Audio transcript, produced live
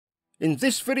In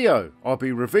this video, I'll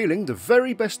be revealing the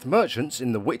very best merchants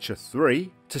in The Witcher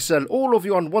 3 to sell all of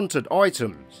your unwanted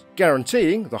items,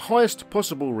 guaranteeing the highest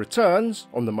possible returns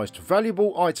on the most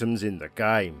valuable items in the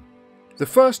game. The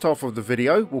first half of the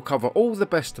video will cover all the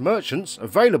best merchants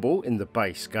available in the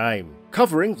base game,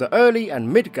 covering the early and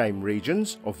mid-game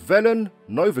regions of Velen,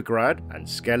 Novigrad and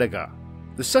Skellige.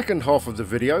 The second half of the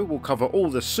video will cover all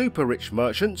the super rich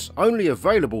merchants only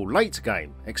available late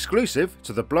game, exclusive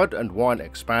to the Blood and Wine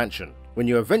expansion, when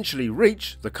you eventually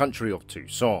reach the country of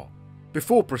Toussaint.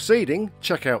 Before proceeding,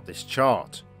 check out this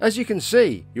chart. As you can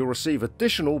see, you'll receive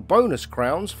additional bonus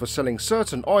crowns for selling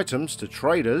certain items to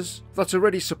traders that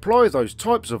already supply those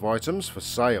types of items for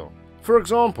sale. For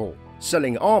example,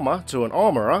 selling armor to an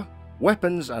armorer,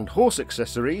 weapons and horse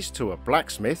accessories to a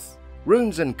blacksmith,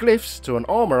 runes and glyphs to an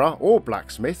armorer or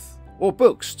blacksmith, or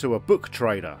books to a book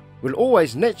trader, will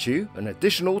always net you an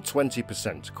additional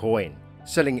 20% coin.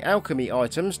 Selling alchemy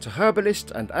items to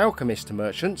herbalist and alchemist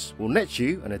merchants will net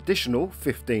you an additional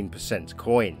 15%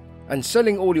 coin. And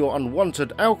selling all your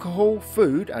unwanted alcohol,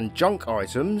 food and junk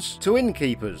items to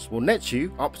innkeepers will net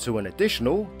you up to an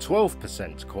additional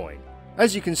 12% coin.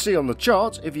 As you can see on the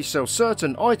chart, if you sell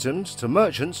certain items to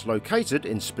merchants located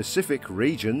in specific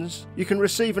regions, you can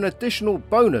receive an additional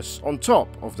bonus on top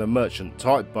of the merchant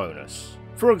type bonus.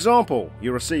 For example,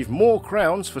 you receive more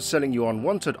crowns for selling your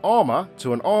unwanted armor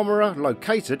to an armorer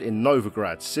located in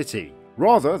Novigrad City,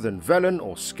 rather than Velen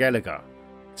or Skellige.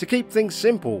 To keep things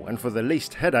simple and for the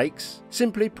least headaches,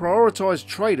 simply prioritize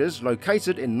traders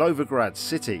located in Novigrad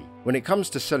City when it comes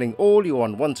to selling all your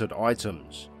unwanted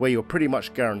items, where you're pretty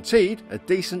much guaranteed a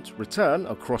decent return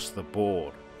across the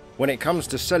board. When it comes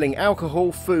to selling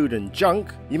alcohol, food and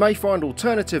junk, you may find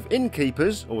alternative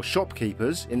innkeepers or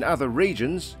shopkeepers in other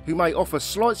regions who may offer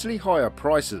slightly higher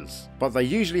prices, but they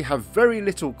usually have very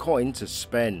little coin to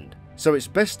spend. So it's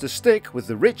best to stick with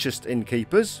the richest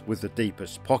innkeepers with the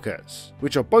deepest pockets,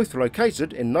 which are both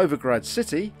located in Novigrad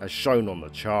City as shown on the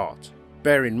chart.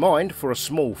 Bear in mind, for a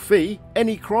small fee,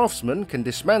 any craftsman can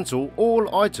dismantle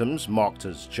all items marked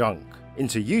as junk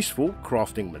into useful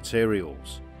crafting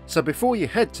materials. So before you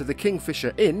head to the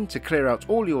Kingfisher Inn to clear out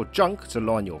all your junk to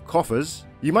line your coffers,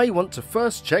 you may want to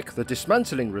first check the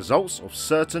dismantling results of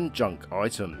certain junk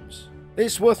items.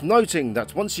 It's worth noting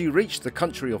that once you reach the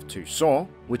country of Toussaint,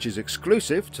 which is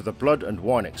exclusive to the Blood and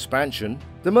Wine expansion,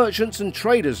 the merchants and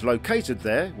traders located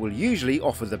there will usually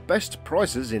offer the best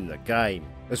prices in the game,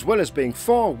 as well as being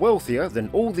far wealthier than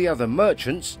all the other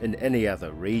merchants in any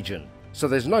other region. So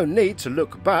there's no need to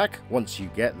look back once you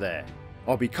get there.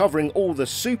 I'll be covering all the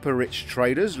super rich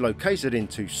traders located in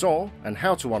Toussaint and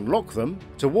how to unlock them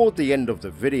toward the end of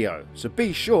the video, so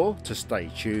be sure to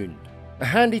stay tuned. A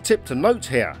handy tip to note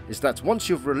here is that once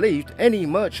you've relieved any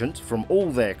merchant from all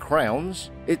their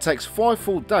crowns, it takes 5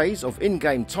 full days of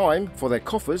in-game time for their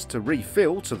coffers to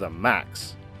refill to the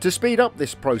max. To speed up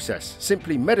this process,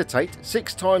 simply meditate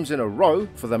 6 times in a row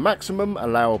for the maximum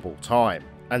allowable time,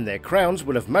 and their crowns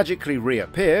will have magically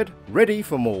reappeared, ready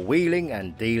for more wheeling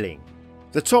and dealing.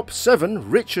 The top 7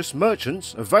 richest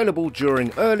merchants available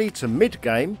during early to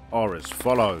mid-game are as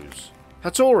follows.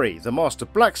 Hattori, the master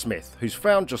blacksmith, who's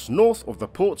found just north of the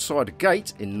portside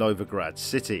gate in Novigrad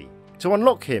City. To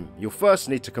unlock him, you'll first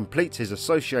need to complete his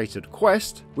associated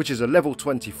quest, which is a level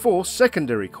 24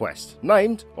 secondary quest,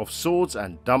 named Of Swords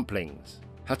and Dumplings.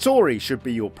 Hattori should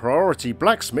be your priority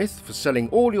blacksmith for selling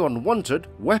all your unwanted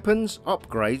weapons,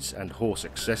 upgrades and horse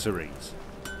accessories.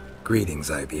 Greetings,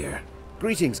 Ibeer.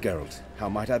 Greetings, Geralt. How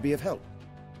might I be of help?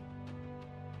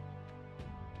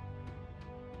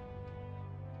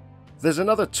 There's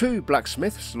another 2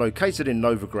 blacksmiths located in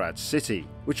Novigrad City,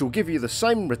 which will give you the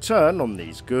same return on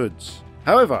these goods.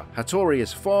 However, Hattori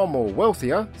is far more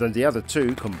wealthier than the other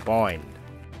 2 combined.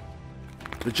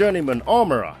 The journeyman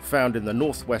armourer found in the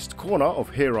northwest corner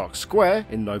of Hierarch Square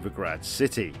in Novigrad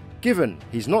City, given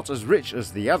he's not as rich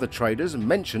as the other traders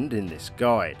mentioned in this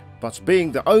guide. But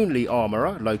being the only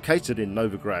armourer located in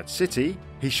Novigrad City,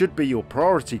 he should be your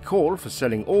priority call for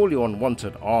selling all your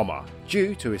unwanted armour,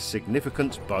 due to his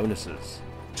significant bonuses.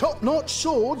 Top-notch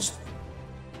swords?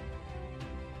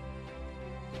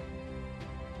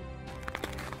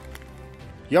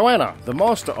 Joanna, the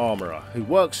master armourer, who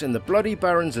works in the Bloody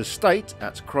Baron's estate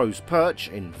at Crow's Perch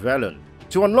in Velen.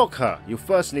 To unlock her, you'll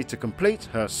first need to complete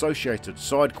her associated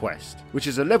side quest, which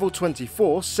is a level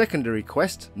 24 secondary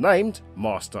quest named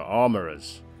Master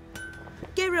Armourers.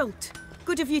 Geralt,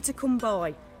 good of you to come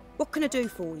by. What can I do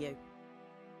for you?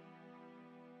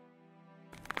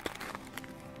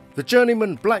 The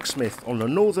journeyman blacksmith on the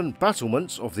northern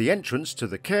battlements of the entrance to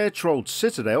the Care-Trolled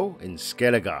Citadel in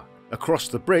Skellige. across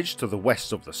the bridge to the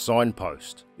west of the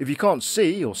signpost. If you can't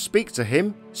see or speak to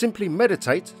him, simply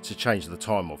meditate to change the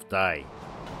time of day.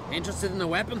 Interested in a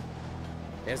weapon?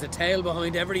 There's a tale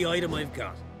behind every item I've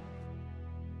got.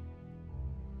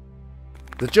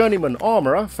 The Journeyman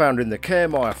Armourer found in the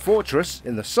Kermire Fortress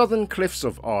in the southern cliffs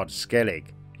of Ard Skellig.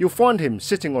 You'll find him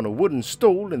sitting on a wooden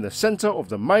stool in the centre of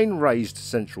the main raised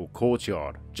central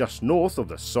courtyard, just north of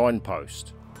the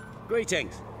signpost.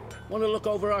 Greetings. Want to look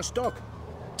over our stock?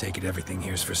 Take it everything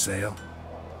here's for sale?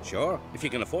 Sure, if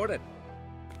you can afford it.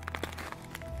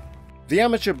 The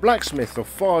amateur blacksmith of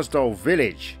Farsdale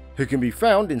Village, who can be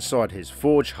found inside his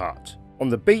forge hut, on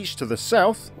the beach to the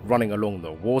south, running along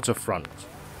the waterfront.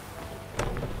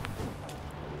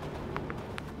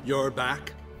 You're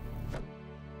back?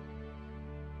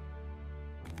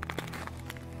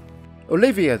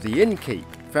 Olivia the Innkeep,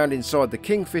 found inside the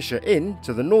Kingfisher Inn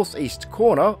to the northeast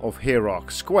corner of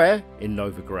Hierarch Square in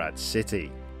Novigrad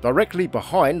City, directly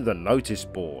behind the notice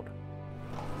board.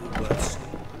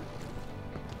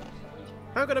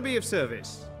 How can I be of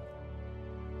service?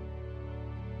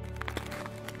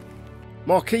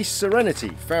 Marquise Serenity,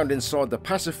 found inside the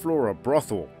Passiflora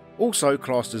brothel, also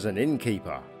classed as an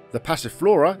innkeeper. The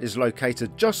Passiflora is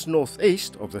located just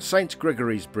northeast of the St.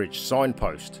 Gregory's Bridge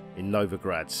signpost in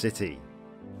Novigrad City.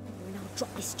 And I'll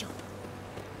drop this job.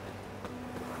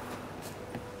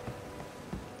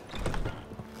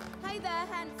 Hey there,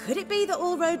 handsome. Could it be that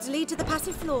all roads lead to the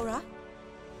Passiflora?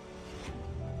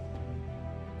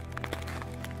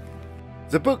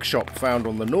 The bookshop found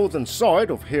on the northern side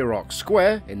of Hierarch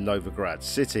Square in Novigrad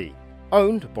City,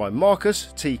 owned by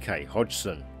Marcus T.K.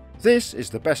 Hodgson. This is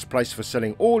the best place for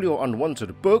selling all your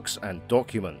unwanted books and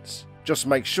documents. Just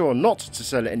make sure not to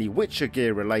sell any Witcher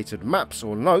gear related maps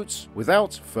or notes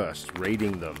without first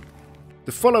reading them.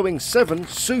 The following 7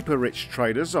 super rich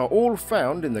traders are all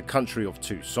found in the country of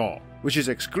Toussaint, which is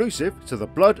exclusive to the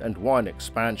Blood and Wine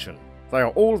expansion. They are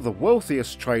all the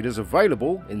wealthiest traders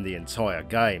available in the entire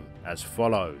game, as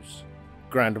follows.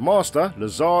 Grandmaster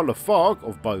Lazar Lafargue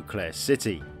of Beauclair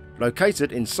City,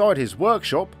 located inside his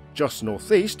workshop just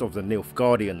northeast of the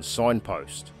Nilfgaardian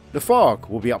signpost. Lafargue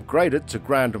will be upgraded to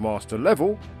Grandmaster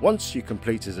level once you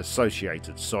complete his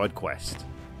associated side quest.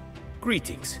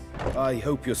 Greetings. I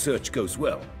hope your search goes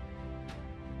well.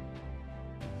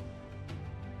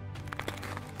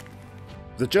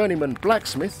 The Journeyman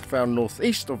Blacksmith found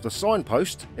northeast of the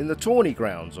signpost in the tourney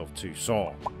grounds of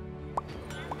Toussaint.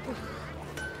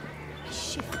 I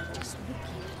shiver just looking at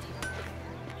it.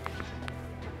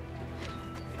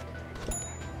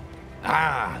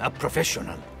 Ah, a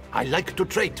professional. I like to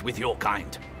trade with your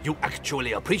kind. You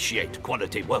actually appreciate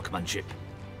quality workmanship.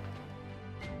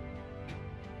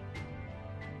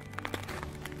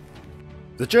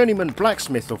 The Journeyman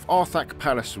Blacksmith of Arthak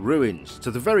Palace Ruins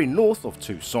to the very north of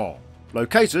Toussaint,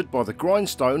 located by the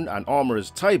Grindstone and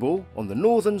Armourer's Table on the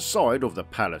northern side of the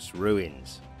palace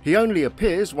ruins. He only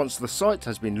appears once the site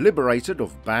has been liberated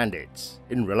of bandits,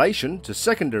 in relation to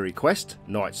secondary quest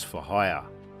Knights for Hire.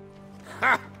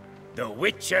 Ha! The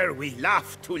Witcher we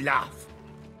laugh to laugh.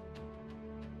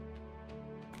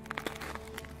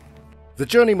 The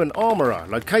Journeyman Armourer,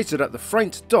 located at the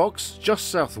Freynt Docks just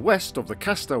southwest of the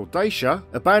Castel Dacia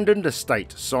abandoned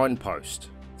estate signpost.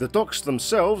 The docks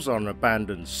themselves are an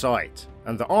abandoned site,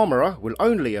 and the Armourer will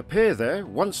only appear there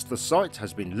once the site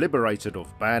has been liberated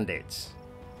of bandits.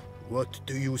 What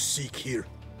do you seek here?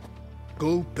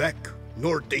 Go back,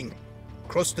 Nording.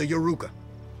 Cross the Yaruga.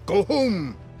 Go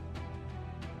home!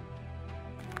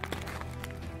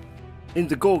 In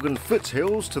the Gorgon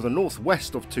foothills to the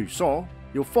northwest of Toussaint,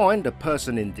 you'll find a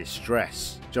person in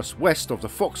distress, just west of the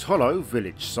Fox Hollow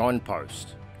village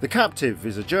signpost. The captive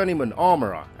is a Journeyman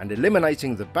Armourer, and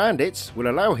eliminating the bandits will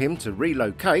allow him to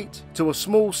relocate to a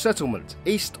small settlement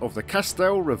east of the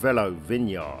Castel Ravello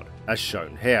vineyard, as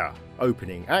shown here,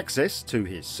 opening access to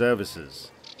his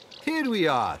services. Here we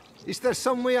are. Is there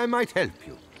some way I might help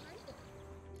you?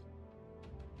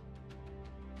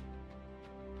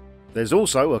 There's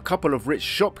also a couple of rich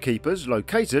shopkeepers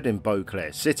located in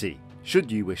Beauclair City,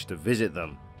 should you wish to visit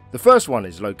them. The first one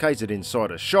is located inside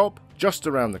a shop just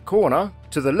around the corner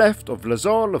to the left of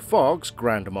Lazar Lafargue's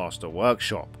Grandmaster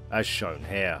workshop, as shown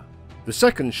here. The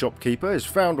second shopkeeper is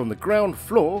found on the ground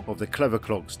floor of the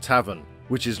Cleverclogs Tavern,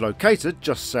 which is located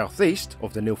just southeast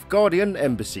of the Nilfgaardian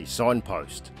Embassy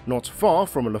signpost, not far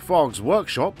from Lafargue's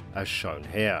workshop, as shown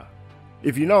here.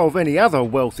 If you know of any other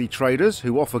wealthy traders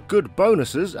who offer good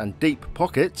bonuses and deep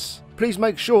pockets, please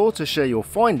make sure to share your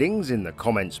findings in the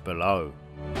comments below.